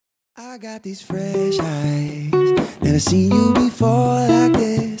I got these fresh eyes, never seen you before like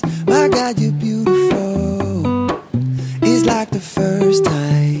this. My God, you're beautiful. It's like the first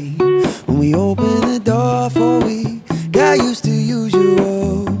time when we opened the door, for we got used to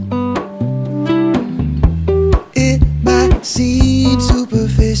usual. It might seem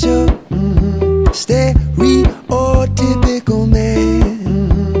superficial, stereotypical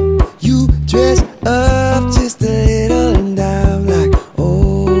man. You dress up just a little and I'm like, oh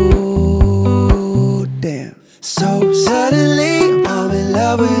damn. So suddenly I'm in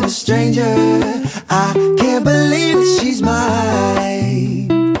love with a stranger. I can't believe that she's mine.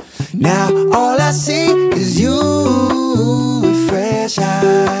 Now all I see is you with fresh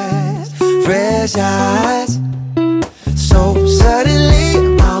eyes, fresh eyes. So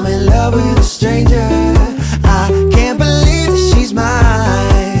suddenly I'm in love with a stranger. I can't believe that she's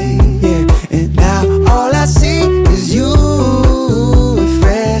mine, yeah. And now all I see is you with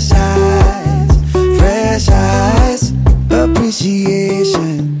fresh eyes, fresh eyes.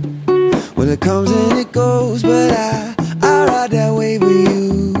 Appreciation, well, it comes and it goes, but I ride that wave with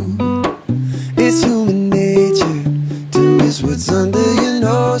you. It's human nature to miss what's under your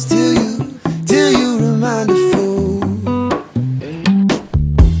nose till you remind a fool.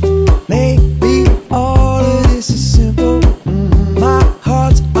 Maybe all of this is simple. My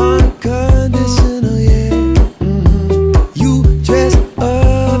heart's unconditional, yeah. You dress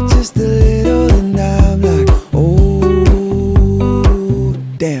up just a little and I'm like, oh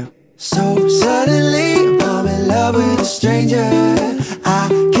damn. So suddenly I'm in love with a stranger. I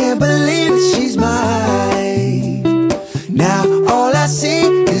can't believe that she's mine. Now all I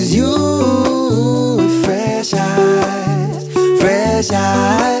see is you with fresh eyes, fresh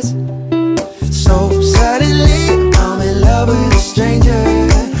eyes. So suddenly I'm in love with a stranger.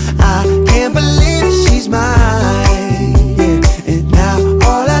 I can't believe that she's mine, yeah. And now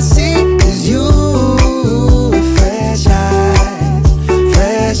all I see is you with fresh eyes,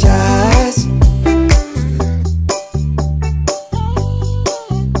 fresh eyes.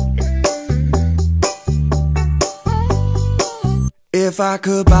 If I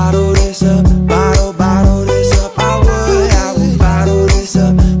could bottle this up, bottle this up, I would bottle this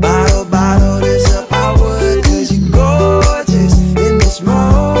up, bottle this up, I would. 'Cause you're gorgeous in this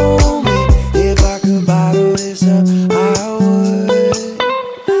moment. If I could bottle this up, I would.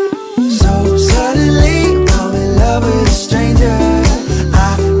 So suddenly I'm in love with a stranger.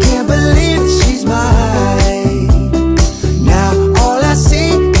 I can't believe that she's mine. Now all I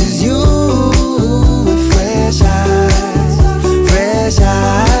see is you with fresh eyes, fresh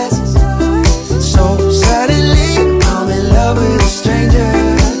eyes. So suddenly I'm in love with a stranger.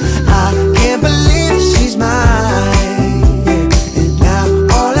 I can't believe that she's mine, yeah. And now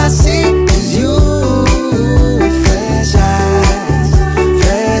all I see is you with fresh eyes,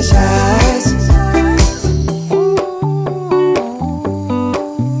 fresh eyes.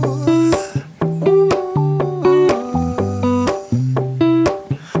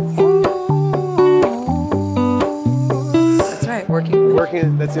 That's right,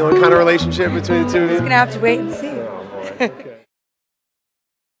 working. That's the only kind of relationship between the two of you? We're gonna have to wait and see.